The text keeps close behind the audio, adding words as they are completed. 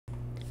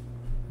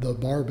The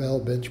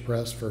barbell bench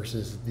press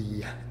versus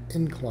the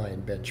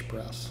incline bench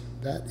press.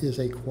 That is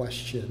a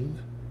question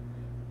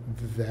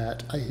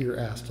that I hear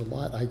asked a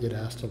lot. I get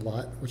asked a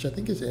lot, which I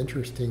think is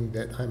interesting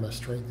that I'm a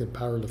strength and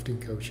powerlifting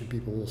coach and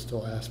people will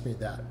still ask me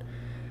that.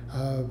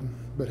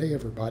 But hey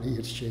everybody,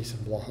 it's Jason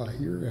Blaha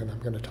here, and I'm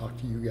going to talk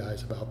to you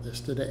guys about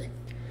this today.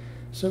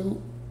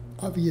 So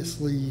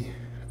obviously,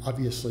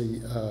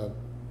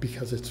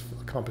 because it's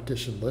a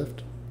competition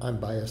lift, I'm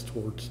biased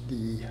towards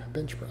the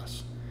bench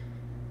press.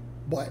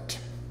 But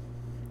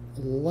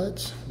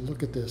let's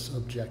look at this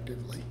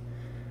objectively.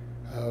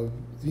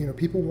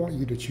 People want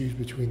you to choose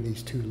between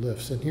these two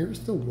lifts, and here's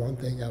the one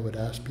thing I would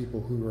ask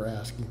people who are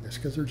asking this,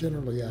 because they're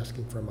generally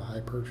asking from a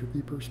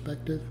hypertrophy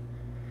perspective,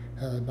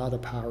 not a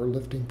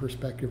powerlifting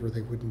perspective, or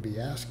they wouldn't be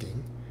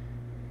asking.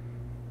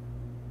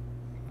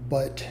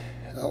 But,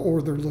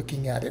 or they're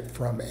looking at it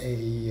from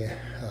a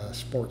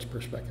sports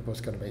perspective.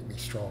 What's going to make me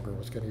stronger?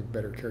 What's going to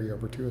better carry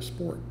over to a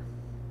sport?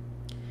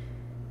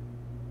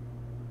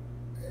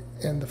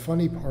 And the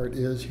funny part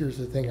is, here's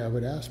the thing I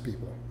would ask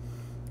people.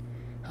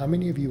 How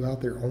many of you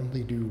out there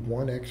only do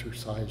one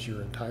exercise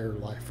your entire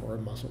life for a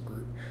muscle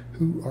group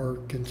who are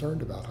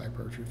concerned about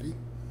hypertrophy?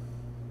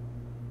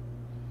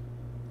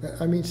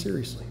 I mean,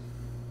 seriously.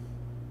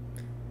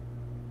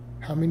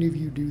 How many of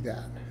you do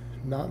that?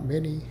 Not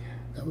many.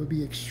 That would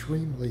be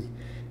extremely,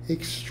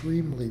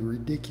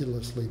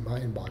 ridiculously,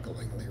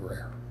 mind-bogglingly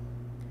rare.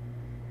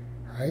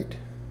 Right?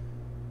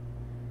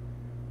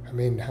 I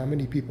mean, how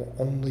many people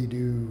only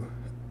do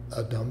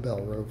a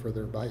dumbbell row for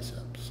their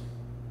biceps?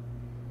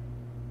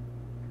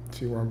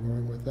 See where I'm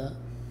going with that?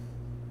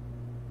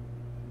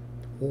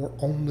 Or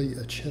only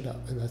a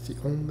chin-up, and that's the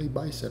only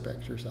bicep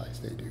exercise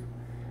they do.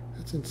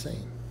 That's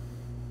insane.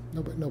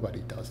 Nobody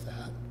does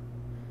that.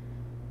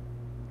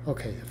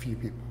 Okay, a few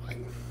people might.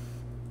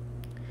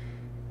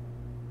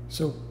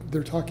 So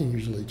they're talking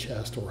usually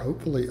chest or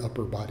hopefully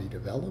upper body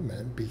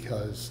development,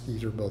 because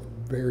these are both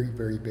very,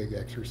 very big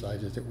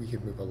exercises that we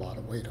can move a lot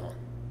of weight on,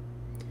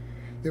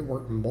 that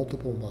work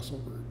multiple muscle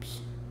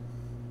groups.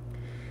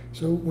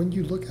 So when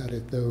you look at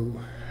it though,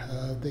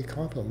 they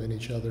complement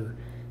each other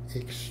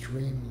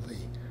extremely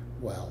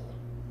well.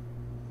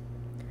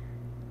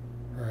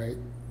 All right,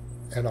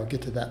 and I'll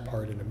get to that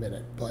part in a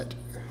minute, but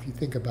if you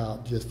think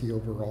about just the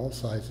overall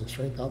size and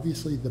strength,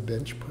 obviously the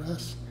bench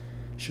press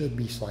should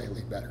be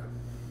slightly better.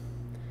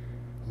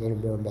 A little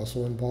more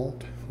muscle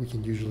involved, we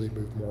can usually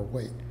move more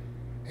weight.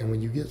 And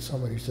when you get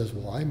someone who says,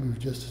 well, I move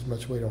just as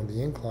much weight on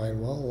the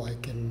incline, well, I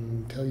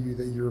can tell you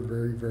that you're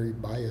very, very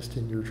biased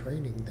in your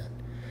training then,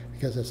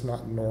 because it's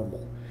not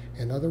normal.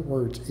 In other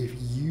words, if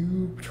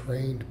you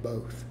trained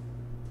both,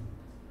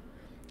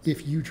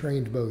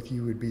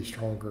 you would be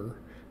stronger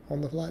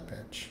on the flat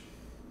bench.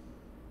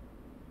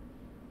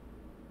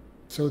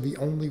 So the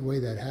only way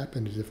that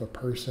happened is if a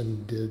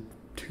person did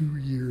 2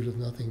 years of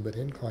nothing but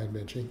incline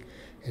benching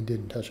and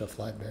didn't touch a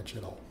flat bench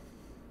at all.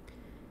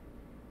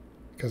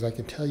 Because I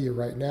can tell you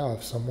right now,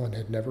 if someone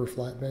had never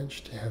flat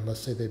benched, and let's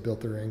say they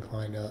built their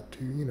incline up to,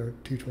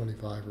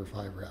 225 or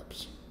 5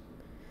 reps,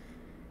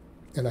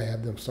 and I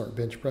have them start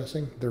bench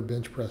pressing, their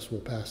bench press will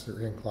pass their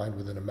incline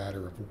within a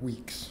matter of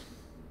weeks.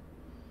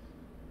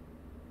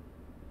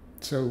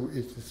 So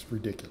it's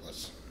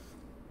ridiculous.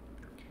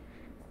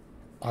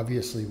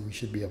 Obviously, we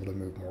should be able to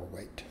move more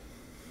weight.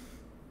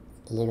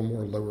 A little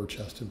more lower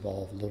chest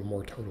involved, a little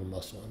more total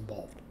muscle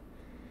involved.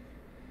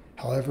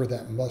 However,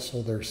 that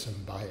muscle, there's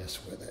some bias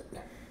with it.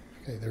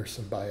 Okay, there's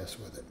some bias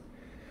with it.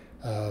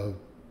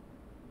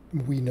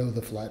 We know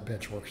the flat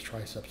bench works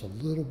triceps a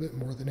little bit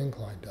more than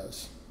incline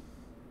does.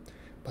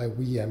 By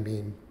we, I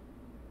mean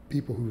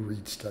people who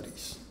read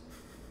studies.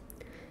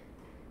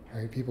 All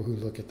right, people who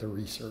look at the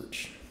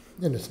research.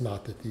 And it's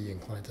not that the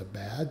incline's a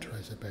bad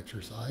tricep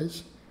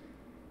exercise.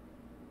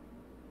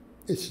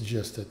 It's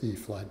just that the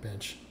flat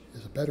bench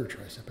is a better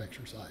tricep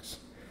exercise.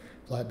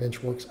 Flat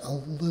bench works a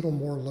little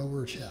more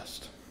lower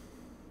chest.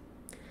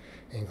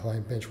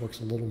 Incline bench works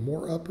a little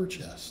more upper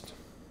chest.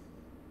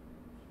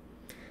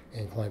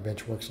 Incline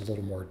bench works a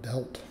little more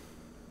delt.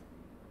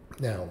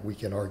 Now, we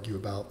can argue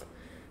about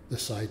the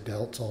side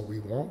delts all we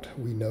want.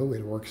 We know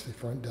it works the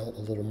front delt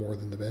a little more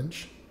than the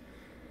bench.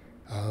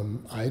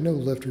 I know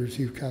lifters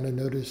who've kind of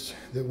noticed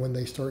that when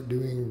they start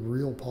doing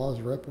real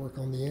pause rep work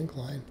on the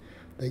incline,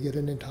 they get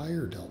an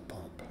entire delt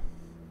pump.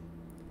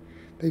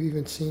 They've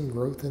even seen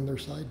growth in their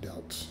side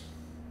delts.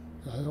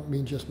 I don't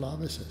mean just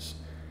novices.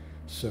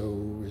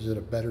 So is it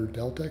a better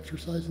delt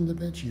exercise in the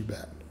bench? You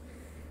bet.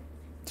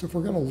 So if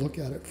we're going to look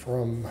at it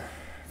from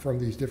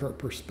these different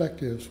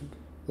perspectives,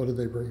 what do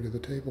they bring to the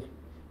table?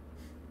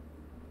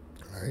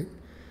 All right.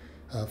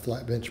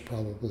 Flat bench,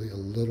 probably a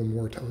little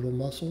more total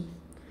muscle,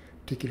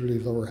 particularly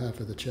lower half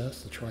of the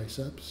chest, the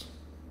triceps.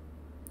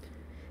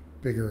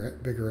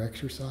 Bigger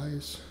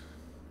exercise,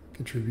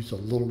 contributes a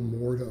little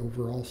more to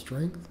overall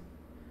strength.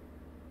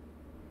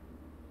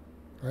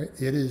 Right?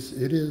 It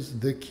is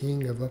the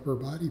king of upper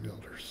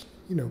bodybuilders,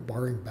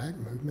 barring back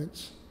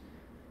movements.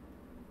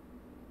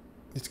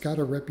 It's got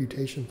a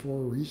reputation for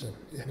a reason,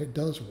 and it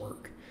does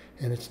work.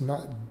 And it's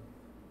not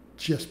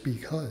just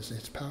because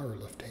it's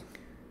powerlifting.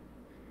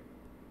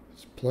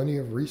 There's plenty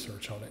of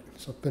research on it.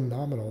 It's a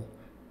phenomenal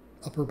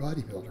upper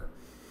body builder.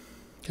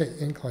 Okay,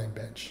 incline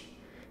bench.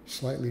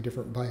 Slightly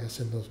different bias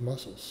in those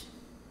muscles.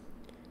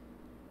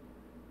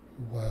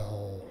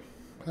 Well,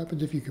 what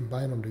happens if you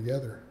combine them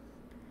together?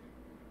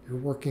 You're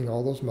working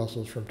all those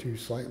muscles from two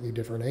slightly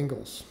different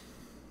angles.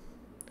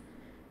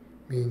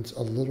 Means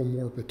a little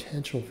more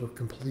potential for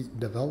complete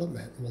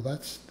development. Well,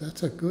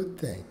 that's a good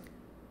thing.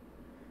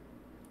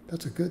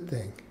 That's a good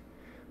thing.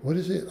 What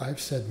is it?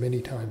 I've said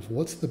many times,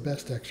 what's the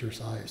best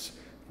exercise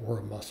for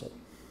a muscle?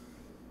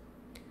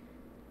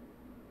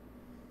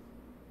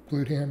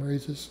 Glute ham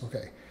raises?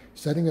 Okay.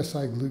 Setting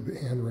aside glute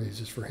hand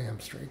raises for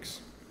hamstrings.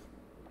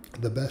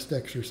 The best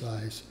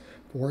exercise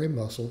for a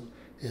muscle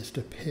is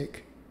to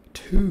pick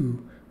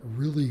two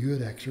really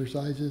good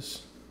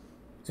exercises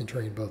and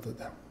train both of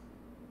them.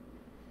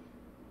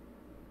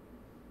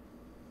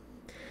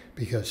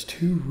 Because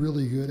two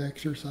really good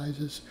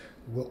exercises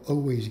will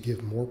always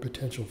give more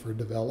potential for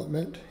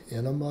development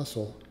in a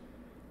muscle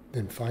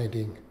than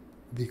finding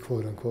the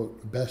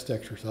quote-unquote best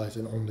exercise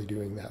and only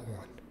doing that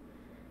one.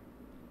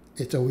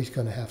 It's always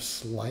going to have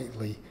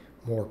slightly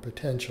more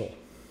potential.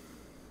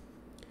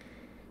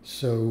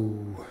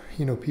 So,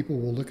 people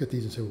will look at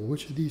these and say, well,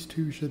 which of these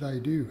two should I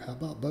do? How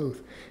about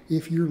both?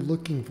 If you're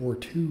looking for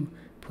two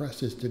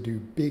presses to do,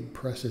 big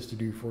presses to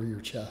do for your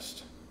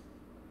chest,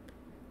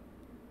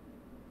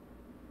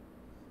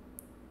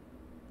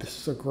 this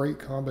is a great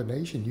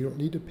combination. You don't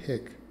need to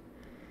pick.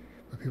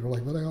 But people are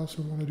like, but I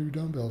also want to do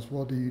dumbbells.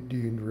 Well, do you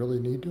really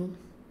need them?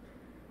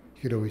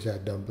 You could always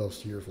add dumbbells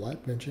to your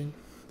flat benching.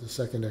 The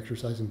second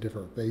exercise in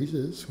different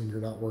phases when you're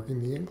not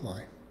working the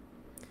incline.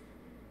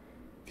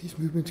 These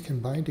movements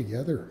combine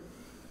together.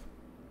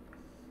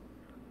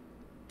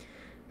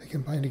 They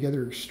combine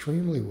together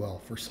extremely well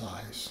for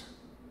size.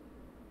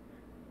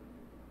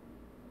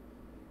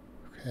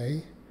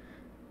 Okay?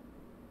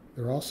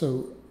 They're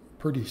also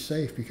pretty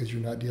safe because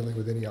you're not dealing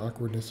with any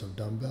awkwardness of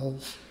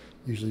dumbbells.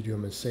 Usually do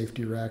them in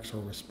safety racks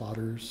or with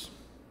spotters.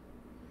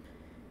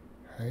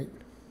 Right?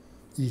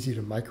 Easy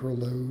to micro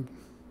load.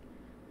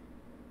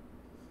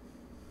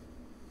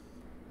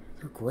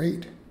 They're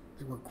great.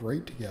 They work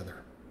great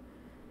together.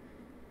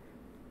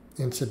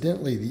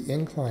 Incidentally, the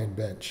incline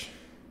bench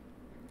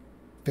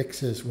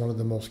fixes one of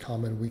the most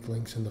common weak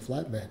links in the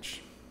flat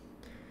bench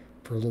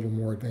for a little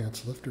more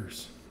advanced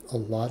lifters. A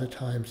lot of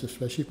times,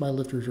 especially if my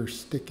lifters are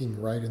sticking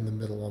right in the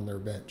middle on their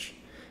bench,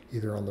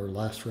 either on their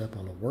last rep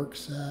on a work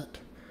set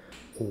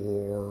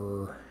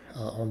or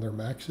on their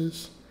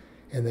maxes,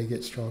 and they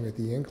get strong at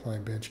the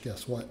incline bench,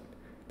 guess what?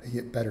 They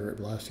get better at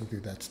blasting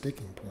through that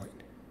sticking point.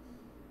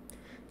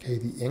 Okay,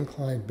 the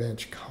incline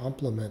bench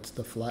complements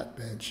the flat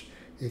bench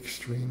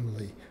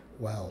extremely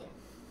well.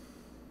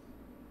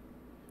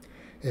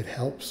 It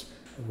helps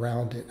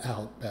round it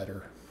out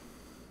better.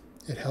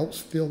 It helps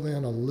fill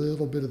in a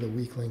little bit of the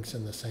weak links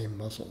in the same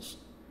muscles.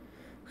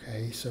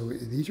 Okay, so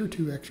these are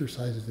two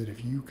exercises that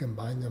if you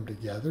combine them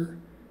together,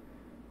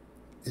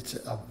 it's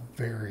a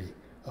very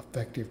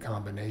effective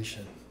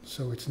combination.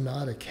 So it's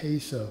not a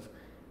case of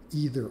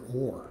either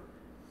or.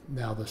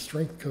 Now, the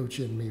strength coach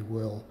in me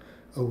will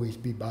always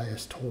be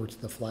biased towards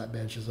the flat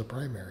bench as a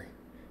primary.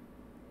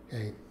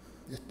 Okay,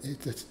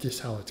 it's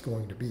just how it's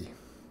going to be.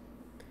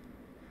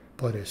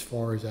 But as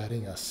far as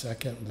adding a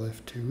second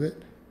lift to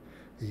it,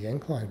 the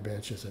incline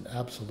bench is an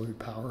absolute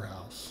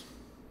powerhouse.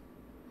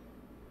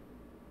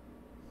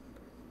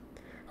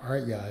 All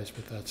right, guys,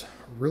 but that's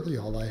really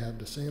all I have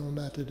to say on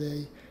that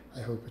today.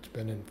 I hope it's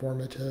been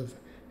informative,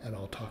 and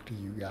I'll talk to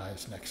you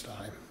guys next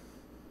time.